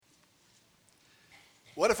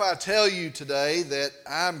What if I tell you today that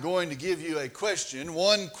I'm going to give you a question,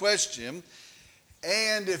 one question,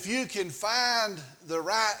 and if you can find the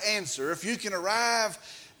right answer, if you can arrive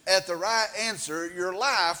at the right answer, your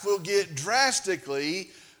life will get drastically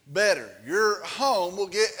better. Your home will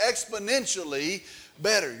get exponentially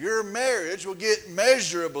better. Your marriage will get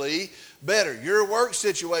measurably better. Your work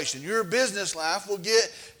situation, your business life will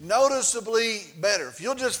get noticeably better. If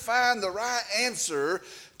you'll just find the right answer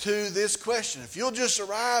to this question, if you'll just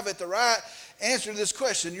arrive at the right answer to this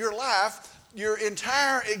question, your life, your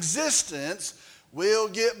entire existence will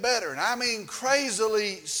get better. And I mean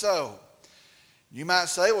crazily so. You might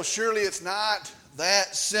say, well, surely it's not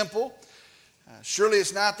that simple. Surely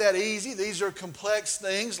it's not that easy. These are complex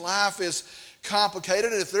things. Life is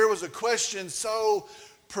complicated. And if there was a question so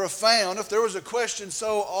profound, if there was a question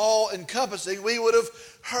so all-encompassing, we would have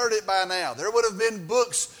heard it by now. There would have been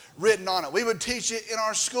books written on it. We would teach it in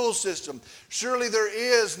our school system. Surely there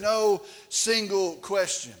is no single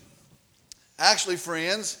question. Actually,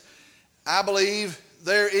 friends, I believe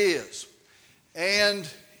there is. And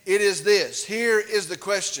it is this. Here is the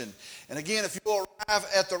question. And again, if you arrive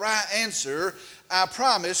at the right answer, I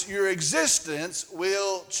promise your existence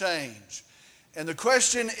will change. And the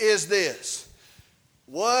question is this: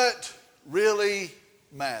 what really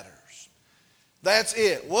matters? That's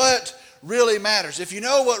it. What really matters? If you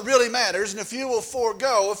know what really matters, and if you will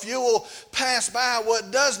forego, if you will pass by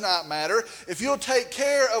what does not matter, if you'll take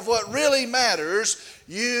care of what really matters,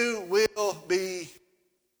 you will be.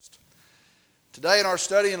 Today in our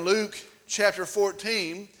study in Luke chapter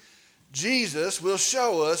 14, Jesus will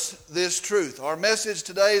show us this truth. Our message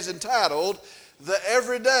today is entitled, The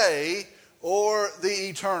Everyday or the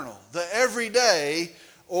Eternal. The Everyday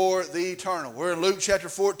or the Eternal. We're in Luke chapter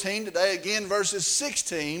 14 today, again verses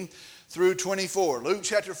 16 through 24. Luke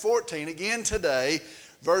chapter 14, again today,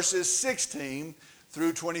 verses 16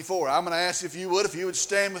 through 24. I'm going to ask if you would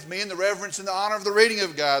stand with me in the reverence and the honor of the reading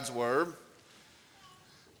of God's Word.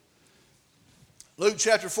 Luke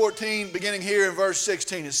chapter 14, beginning here in verse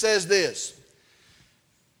 16, it says this: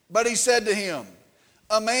 But he said to him,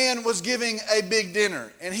 a man was giving a big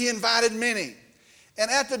dinner, and he invited many.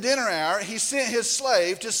 And at the dinner hour, he sent his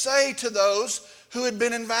slave to say to those who had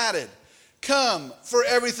been invited, Come, for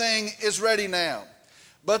everything is ready now.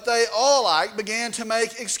 But they all alike began to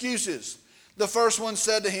make excuses. The first one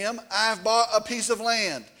said to him, I've bought a piece of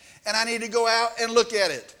land, and I need to go out and look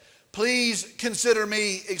at it. Please consider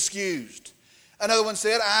me excused. Another one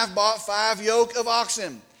said, I've bought 5 yoke of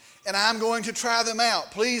oxen, and I'm going to try them out.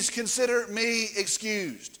 Please consider me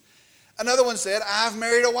excused. Another one said, I've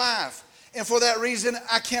married a wife, and for that reason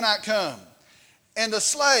I cannot come. And the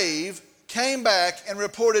slave came back and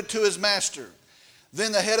reported to his master.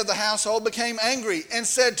 Then the head of the household became angry and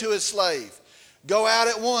said to his slave, Go out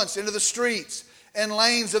at once into the streets and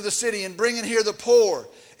lanes of the city and bring in here the poor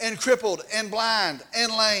and crippled and blind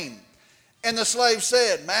and lame. And the slave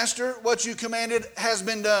said, Master, what you commanded has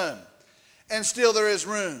been done, and still there is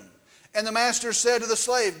room. And the master said to the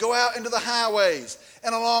slave, Go out into the highways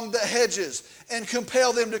and along the hedges and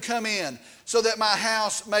compel them to come in, so that my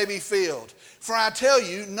house may be filled. For I tell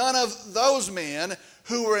you, none of those men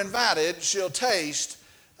who were invited shall taste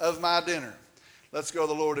of my dinner. Let's go to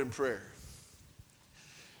the Lord in prayer.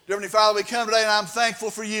 Dear Heavenly Father, we come today and I'm thankful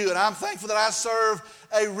for you, and I'm thankful that I serve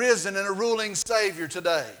a risen and a ruling Savior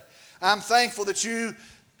today. I'm thankful that you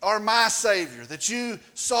are my Savior, that you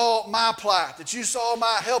saw my plight, that you saw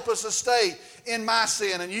my helpless estate in my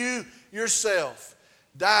sin, and you yourself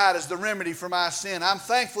died as the remedy for my sin. I'm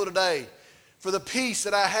thankful today for the peace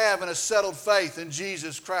that I have in a settled faith in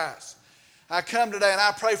Jesus Christ. I come today and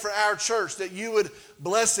I pray for our church that you would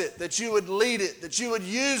bless it, that you would lead it, that you would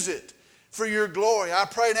use it for your glory. I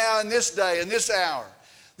pray now in this day, in this hour,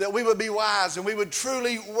 that we would be wise and we would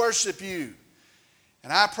truly worship you.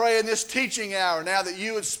 And I pray in this teaching hour now that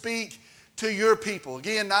you would speak to your people.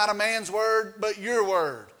 Again, not a man's word, but your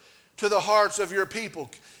word to the hearts of your people.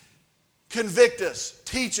 Convict us,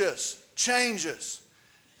 teach us, change us.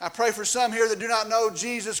 I pray for some here that do not know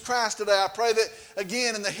Jesus Christ today. I pray that,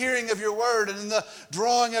 again, in the hearing of your word and in the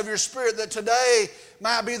drawing of your spirit, that today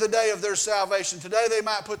might be the day of their salvation. Today they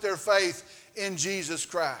might put their faith in Jesus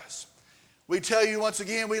Christ. We tell you once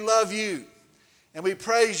again, we love you. And we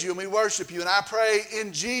praise you and we worship you. And I pray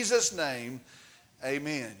in Jesus' name,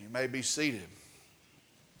 amen. You may be seated.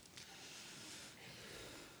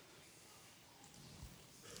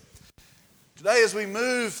 Today, as we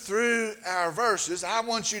move through our verses, I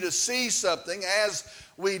want you to see something as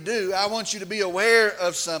we do. I want you to be aware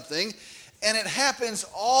of something. And it happens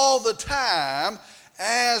all the time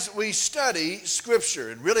as we study Scripture.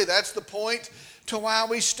 And really, that's the point to why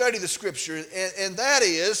we study the Scripture, and that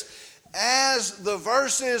is, as the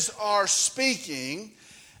verses are speaking,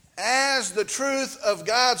 as the truth of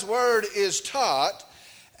God's Word is taught,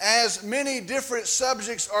 as many different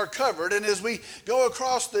subjects are covered, and as we go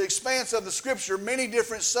across the expanse of the Scripture, many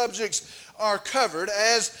different subjects are covered,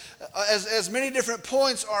 as many different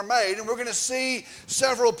points are made, and we're going to see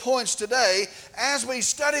several points today. As we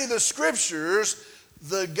study the Scriptures,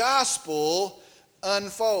 the gospel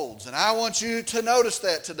unfolds. And I want you to notice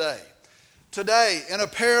that today. Today, in a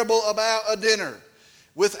parable about a dinner,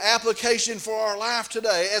 with application for our life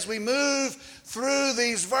today, as we move through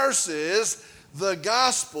these verses, the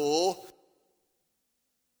gospel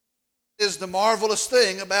is the marvelous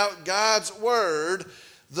thing about God's Word,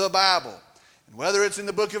 the Bible. And whether it's in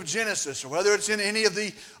the book of Genesis, or whether it's in any of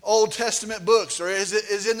the Old Testament books, or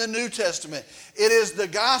is in the New Testament, it is the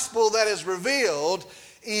gospel that is revealed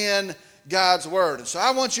in God's Word. And so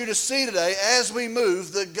I want you to see today, as we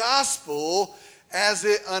move, the gospel as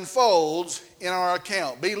it unfolds in our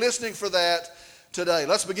account. Be listening for that today.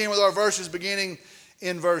 Let's begin with our verses, beginning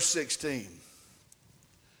in verse 16.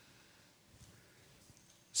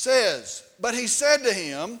 Says, but he said to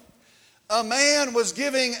him, a man was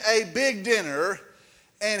giving a big dinner,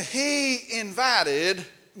 and he invited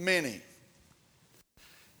many.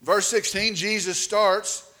 Verse 16, Jesus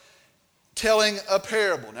starts telling a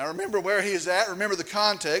parable. Now remember where he is at. Remember the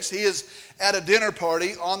context. He is at a dinner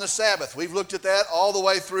party on the Sabbath. We've looked at that all the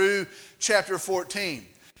way through chapter 14.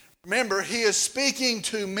 Remember, he is speaking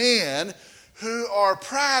to men who are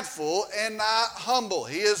prideful and not humble.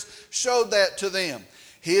 He has showed that to them.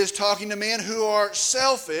 He is talking to men who are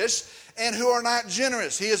selfish and who are not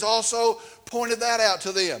generous. He has also pointed that out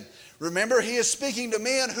to them. Remember, he is speaking to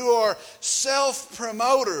men who are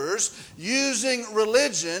self-promoters using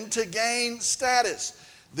religion to gain status.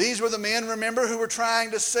 These were the men, remember, who were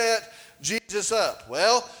trying to set Jesus up.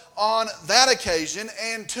 Well, on that occasion,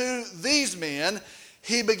 and to these men,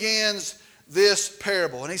 he begins this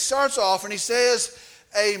parable. And he starts off and he says,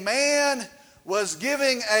 a man was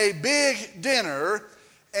giving a big dinner,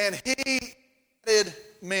 and he invited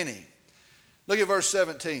many. Look at verse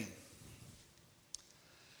 17.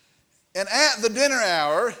 And at the dinner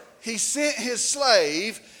hour, he sent his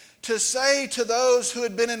slave to say to those who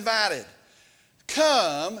had been invited,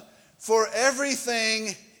 come, for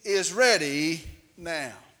everything is ready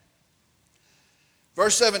now.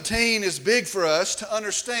 Verse 17 is big for us to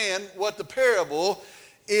understand what the parable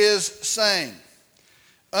is saying.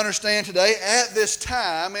 Understand today, at this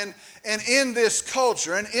time and in this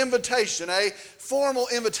culture, an invitation, a formal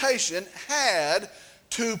invitation, had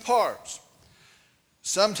two parts.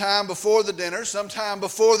 Sometime before the dinner, sometime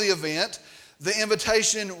before the event, the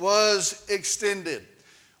invitation was extended.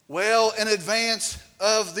 Well, in advance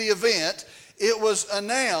of the event, it was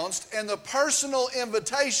announced, and the personal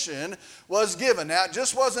invitation was given. Now, it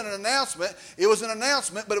just wasn't an announcement. It was an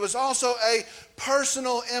announcement, but it was also a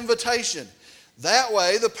personal invitation. That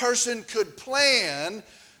way, the person could plan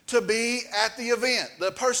to be at the event.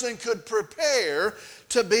 The person could prepare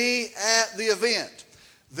to be at the event.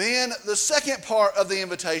 Then, the second part of the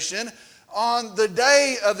invitation, on the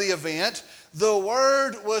day of the event, the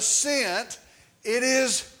word was sent, it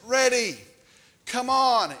is ready. Come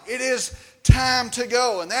on, it is time to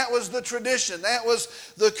go. And that was the tradition. That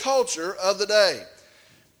was the culture of the day.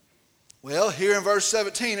 Well, here in verse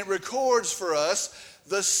 17, it records for us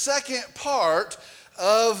the second part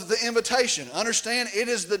of the invitation. Understand, it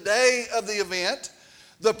is the day of the event.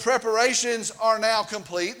 The preparations are now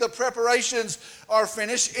complete. The preparations are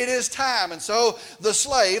finished. It is time. And so the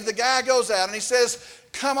slave, the guy goes out and he says,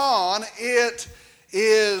 come on, it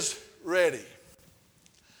is ready.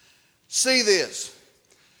 See this.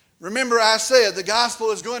 Remember, I said the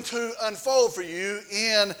gospel is going to unfold for you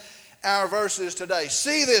in our verses today.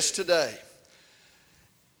 See this today.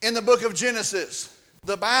 In the book of Genesis,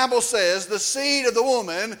 the Bible says the seed of the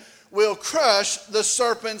woman will crush the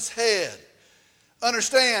serpent's head.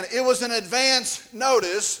 Understand, it was an advance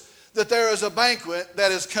notice that there is a banquet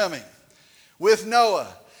that is coming. With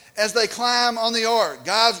Noah, as they climb on the ark,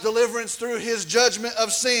 God's deliverance through his judgment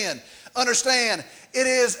of sin. Understand, it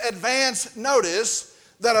is advance notice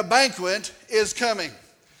that a banquet is coming.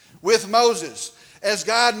 With Moses, as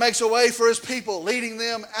God makes a way for his people, leading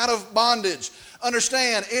them out of bondage.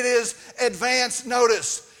 Understand, it is advance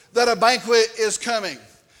notice that a banquet is coming.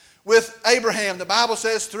 With Abraham, the Bible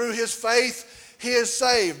says through his faith he is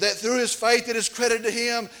saved, that through his faith it is credited to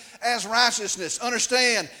him as righteousness.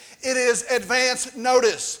 Understand, it is advance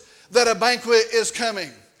notice that a banquet is coming.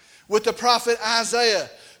 With the prophet Isaiah,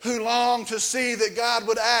 who longed to see that God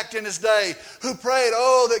would act in his day, who prayed,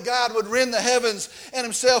 that God would rend the heavens and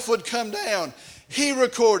himself would come down. he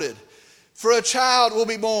recorded, "For a child will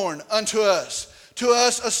be born unto us. To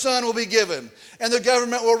us a son will be given, and the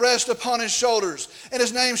government will rest upon his shoulders. And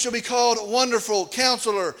his name shall be called Wonderful,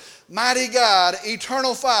 Counselor, Mighty God,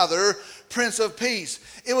 Eternal Father, Prince of Peace."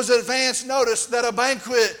 It was advance notice that a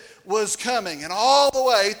banquet was coming. And all the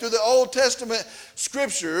way through the Old Testament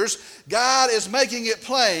scriptures, God is making it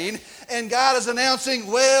plain, and God is announcing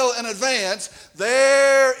well in advance,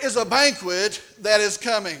 there is a banquet that is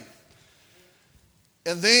coming.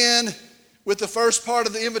 And then, with the first part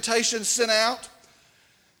of the invitation sent out,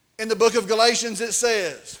 in the book of Galatians it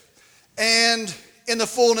says, "And in the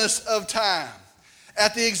fullness of time,"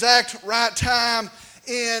 at the exact right time,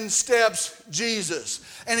 in steps Jesus.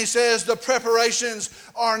 And he says the preparations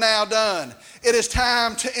are now done. It is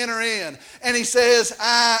time to enter in. And he says,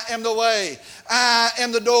 "I am the way. I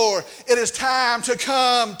am the door." It is time to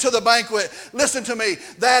come to the banquet. Listen to me.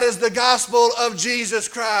 That is the gospel of Jesus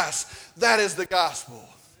Christ. That is the gospel.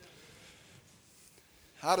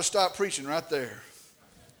 I ought to stop preaching right there.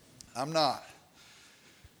 I'm not.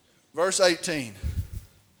 Verse 18.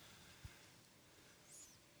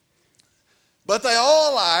 "But they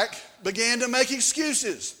all alike began to make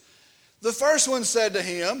excuses. The first one said to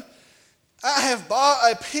him, 'I have bought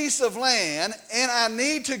a piece of land and I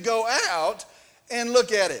need to go out and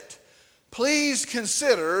look at it. Please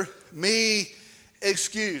consider me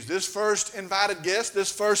excused.'" This first invited guest,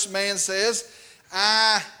 this first man says,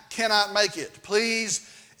 "I cannot make it. Please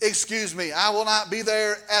excuse me. I will not be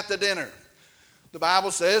there at the dinner." The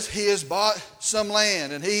Bible says he has bought some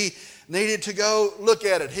land and he needed to go look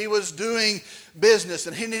at it. He was doing business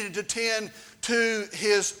and he needed to tend to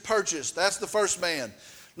his purchase. That's the first man.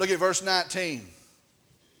 Look at verse 19.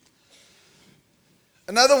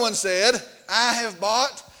 "Another one said, 'I have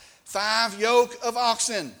bought 5 yoke of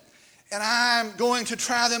oxen and I'm going to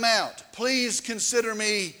try them out. Please consider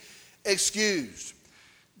me excused.'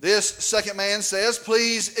 This second man says,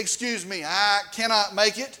 'Please excuse me. I cannot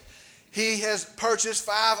make it.' He has purchased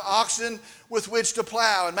 5 oxen with which to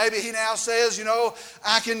plow. And maybe he now says,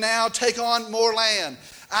 I can now take on more land.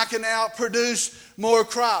 I can now produce more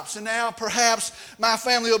crops. And now perhaps my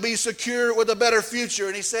family will be secure with a better future."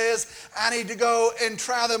 And he says, "I need to go and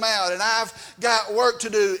try them out. And I've got work to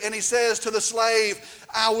do." And he says to the slave,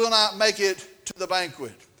 "I will not make it to the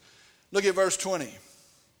banquet." Look at verse 20.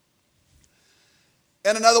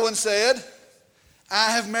 "And another one said,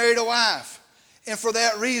 'I have married a wife, and for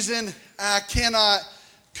that reason I cannot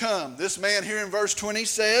come.'" This man here in verse 20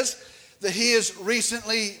 says that he is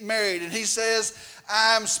recently married. And he says,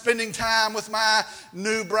 "I'm spending time with my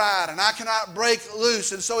new bride, and I cannot break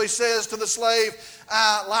loose." And so he says to the slave,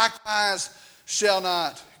 "I likewise shall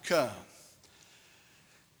not come."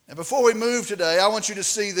 And before we move today, I want you to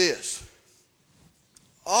see this.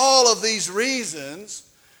 All of these reasons,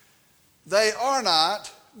 they are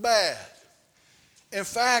not bad. In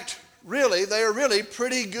fact, really, they are really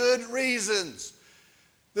pretty good reasons.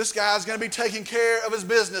 This guy's going to be taking care of his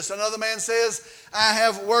business. Another man says, "I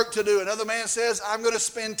have work to do." Another man says, "I'm going to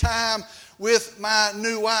spend time with my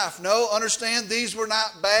new wife." No, understand, these were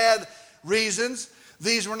not bad reasons.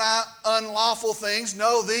 These were not unlawful things.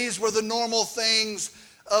 No, these were the normal things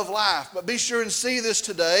of life. But be sure and see this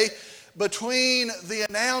today. Between the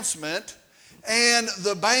announcement and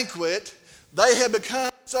the banquet, they had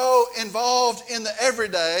become so involved in the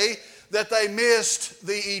everyday that they missed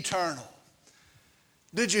the eternal.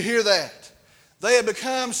 Did you hear that? They had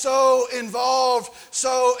become so involved,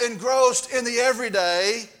 so engrossed in the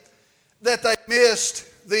everyday that they missed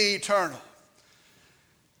the eternal.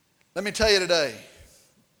 Let me tell you today,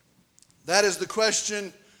 that is the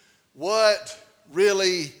question, what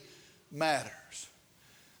really matters?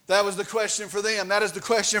 That was the question for them. That is the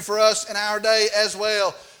question for us in our day as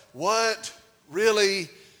well. What really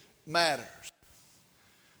matters?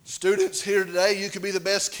 Students here today, you could be the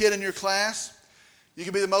best kid in your class. You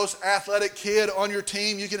can be the most athletic kid on your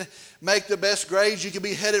team. You can make the best grades. You can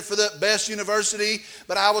be headed for the best university.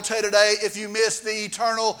 But I will tell you today, if you miss the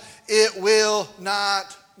eternal, it will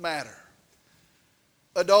not matter.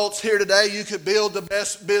 Adults here today, you could build the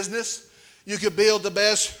best business. You could build the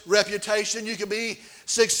best reputation. You could be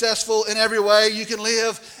successful in every way. You can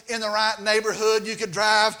live in the right neighborhood. You could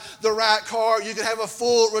drive the right car. You could have a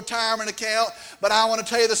full retirement account. But I want to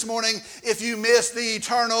tell you this morning, if you miss the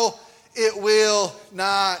eternal, it will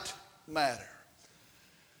not matter.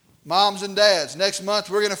 Moms and dads, next month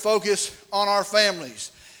we're going to focus on our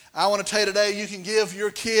families. I want to tell you today, you can give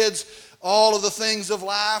your kids all of the things of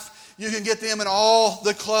life. You can get them in all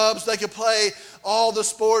the clubs. They can play all the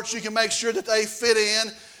sports. You can make sure that they fit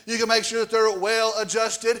in. You can make sure that they're well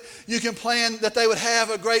adjusted. You can plan that they would have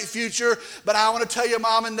a great future. But I want to tell you,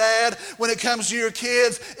 Mom and Dad, when it comes to your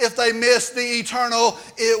kids, if they miss the eternal,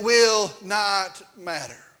 it will not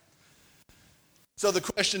matter. So the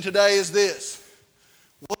question today is this: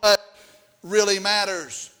 what really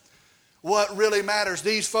matters? What really matters?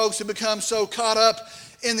 These folks have become so caught up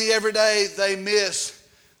in the everyday, they miss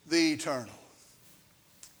the eternal.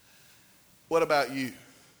 What about you?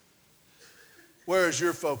 Where is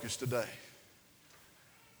your focus today?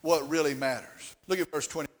 What really matters? Look at verse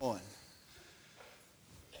 21.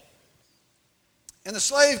 And the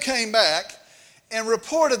slave came back and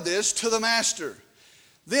reported this to the master.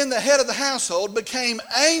 Then the head of the household became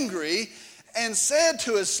angry and said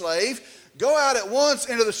to his slave, "Go out at once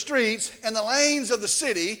into the streets and the lanes of the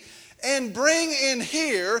city and bring in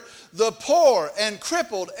here the poor and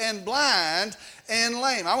crippled and blind and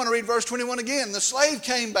lame." I want to read verse 21 again. The slave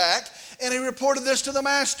came back and he reported this to the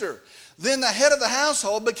master. Then the head of the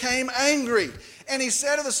household became angry and he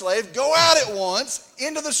said to the slave, "Go out at once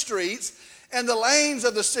into the streets and the lanes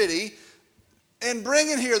of the city and bring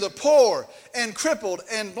in here the poor and crippled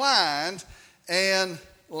and blind and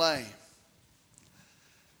lame."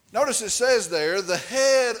 Notice it says there, the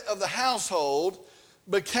head of the household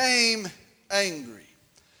became angry.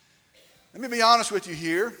 Let me be honest with you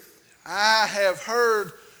here. I have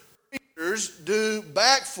heard preachers do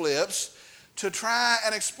backflips to try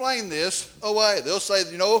and explain this away. They'll say,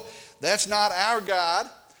 that's not our God.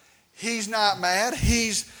 He's not mad.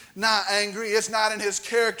 He's not angry. It's not in his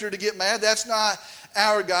character to get mad. That's not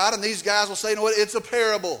our God. And these guys will say, it's a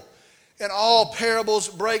parable. And all parables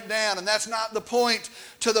break down. And that's not the point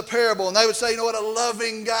to the parable. And they would say, a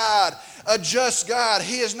loving God, a just God.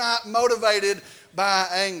 He is not motivated by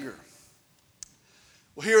anger.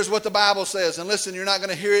 Well, here's what the Bible says. And listen, you're not going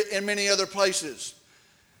to hear it in many other places.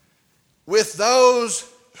 With those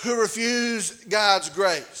who refuse God's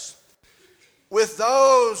grace, with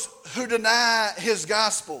those who deny his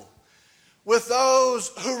gospel, with those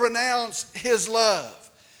who renounce his love,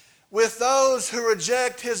 with those who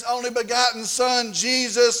reject his only begotten Son,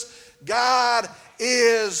 Jesus, God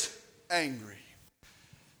is angry.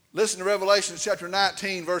 Listen to Revelation chapter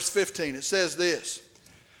 19, verse 15. It says this: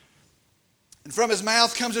 "And from his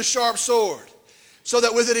mouth comes a sharp sword, so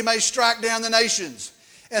that with it he may strike down the nations,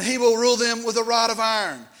 and he will rule them with a rod of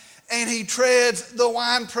iron. And he treads the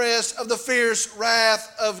winepress of the fierce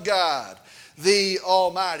wrath of God, the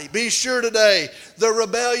Almighty." Be sure today, the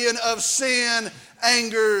rebellion of sin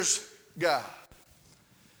angers God.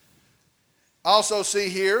 Also see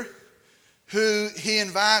here who he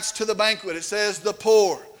invites to the banquet. It says the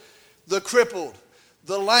poor, the crippled,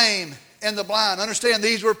 the lame, and the blind. Understand,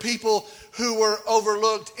 these were people who were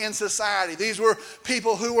overlooked in society. These were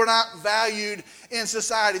people who were not valued in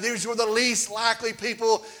society. These were the least likely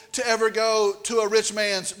people to ever go to a rich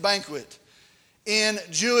man's banquet. In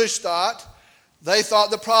Jewish thought, they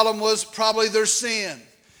thought the problem was probably their sin.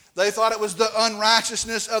 They thought it was the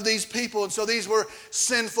unrighteousness of these people. And so these were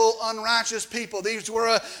sinful, unrighteous people. These were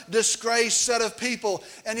a disgraced set of people.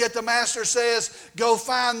 And yet the master says, go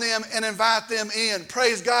find them and invite them in.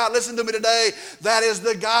 Praise God. Listen to me today. That is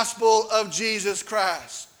the gospel of Jesus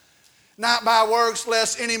Christ. Not by works,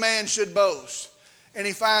 lest any man should boast. And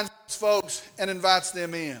he finds these folks and invites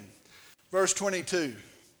them in. Verse 22.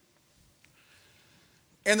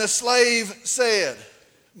 "And the slave said,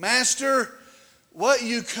 Master, what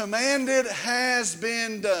you commanded has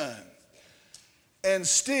been done, and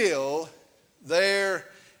still there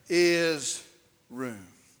is room."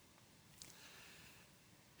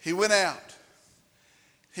 He went out.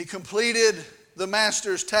 He completed the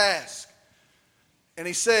master's task. And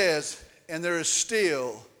he says, and there is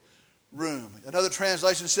still room. Another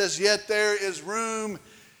translation says, yet there is room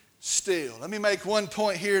still. Let me make one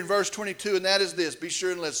point here in verse 22, and that is this. Be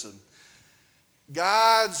sure and listen.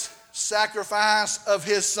 God's sacrifice of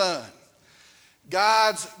his Son,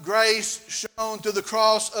 God's grace shown through the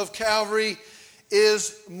cross of Calvary,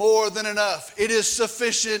 is more than enough. It is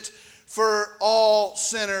sufficient for all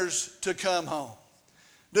sinners to come home.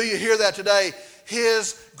 Do you hear that today?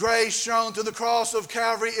 His grace shown through the cross of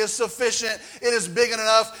Calvary is sufficient. It is big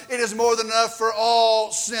enough. It is more than enough for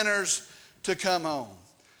all sinners to come home.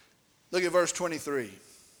 Look at verse 23.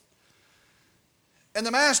 "And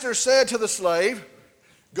the master said to the slave,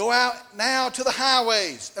 Go out now to the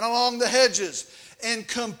highways and along the hedges and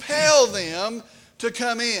compel them to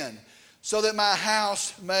come in, so that my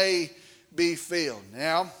house may be filled."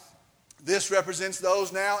 Now, this represents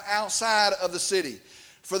those now outside of the city.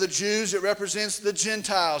 For the Jews, it represents the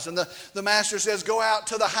Gentiles. And the master says, go out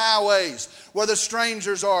to the highways where the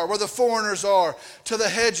strangers are, where the foreigners are, to the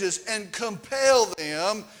hedges, and compel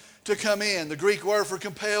them to come in. The Greek word for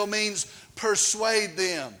compel means persuade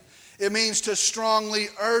them. It means to strongly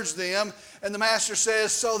urge them. And the master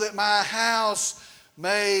says, so that my house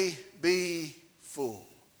may be full.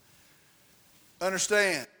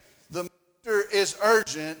 Understand, the master is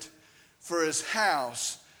urgent for his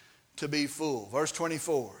house to be full. Verse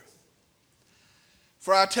 24.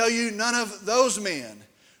 For I tell you, none of those men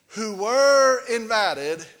who were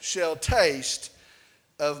invited shall taste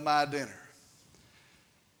of my dinner.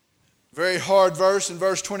 Very hard verse in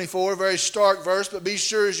verse 24, very stark verse, but be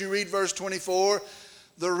sure as you read verse 24,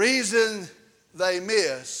 the reason they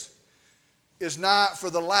miss is not for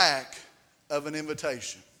the lack of an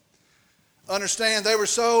invitation. Understand, they were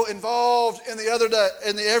so involved in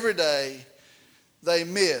the everyday, they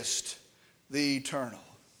missed the eternal.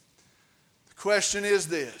 The question is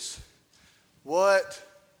this: what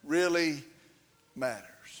really matters?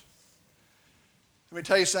 Let me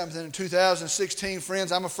tell you something. In 2016,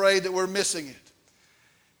 friends, I'm afraid that we're missing it.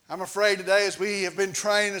 I'm afraid today, as we have been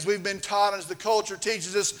trained, as we've been taught, as the culture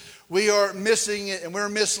teaches us, we are missing it and we're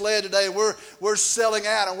misled today. We're selling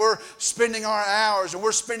out and we're spending our hours and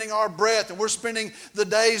we're spending our breath and we're spending the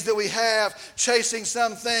days that we have chasing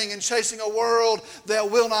something and chasing a world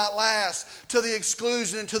that will not last, to the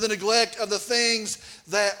exclusion and to the neglect of the things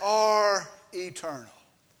that are eternal.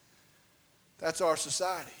 That's our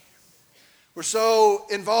society. We're so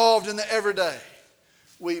involved in the everyday,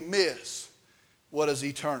 we miss what is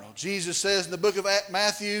eternal. Jesus says in the book of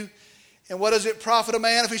Matthew, and what does it profit a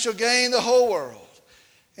man if he shall gain the whole world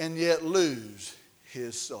and yet lose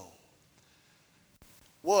his soul?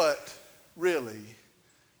 What really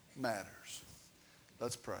matters?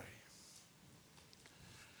 Let's pray.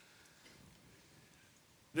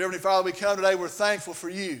 Dear Heavenly Father, we come today, we're thankful for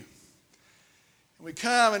you. We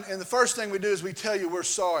come, and the first thing we do is we tell you we're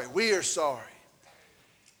sorry. We are sorry.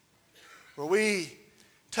 Where we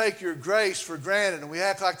take your grace for granted and we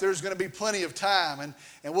act like there's going to be plenty of time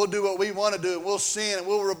and we'll do what we want to do and we'll sin and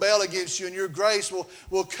we'll rebel against you and your grace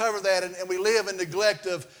will cover that and we live in neglect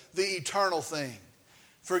of the eternal thing.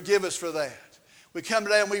 Forgive us for that. We come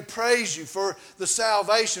today and we praise you for the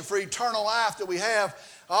salvation, for eternal life that we have.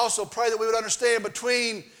 I also pray that we would understand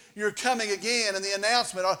between your coming again and the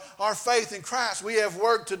announcement, our faith in Christ, we have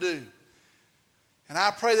work to do. And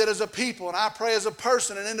I pray that as a people, and I pray as a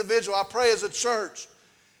person, an individual, I pray as a church,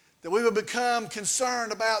 that we would become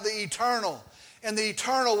concerned about the eternal. And the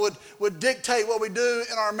eternal would dictate what we do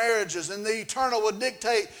in our marriages. And the eternal would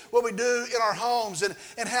dictate what we do in our homes and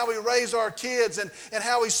how we raise our kids and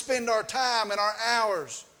how we spend our time and our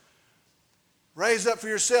hours. Raise up for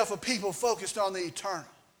yourself a people focused on the eternal.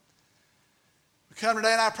 We come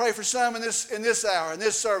today and I pray for some in this hour, in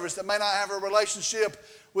this service, that may not have a relationship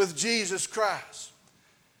with Jesus Christ.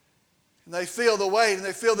 And they feel the weight and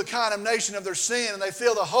they feel the condemnation of their sin and they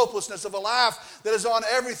feel the hopelessness of a life that is on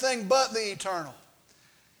everything but the eternal.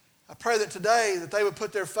 I pray that today that they would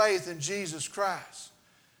put their faith in Jesus Christ.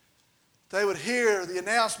 They would hear the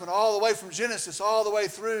announcement all the way from Genesis all the way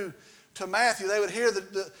through to Matthew. They would hear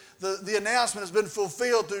the announcement has been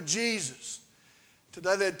fulfilled through Jesus.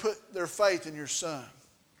 Today they'd put their faith in your Son.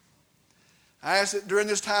 I ask that during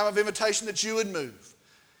this time of invitation that you would move,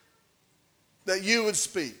 that you would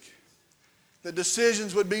speak, that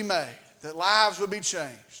decisions would be made, that lives would be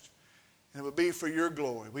changed, and it would be for your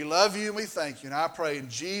glory. We love you and we thank you, and I pray in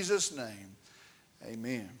Jesus' name,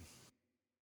 amen.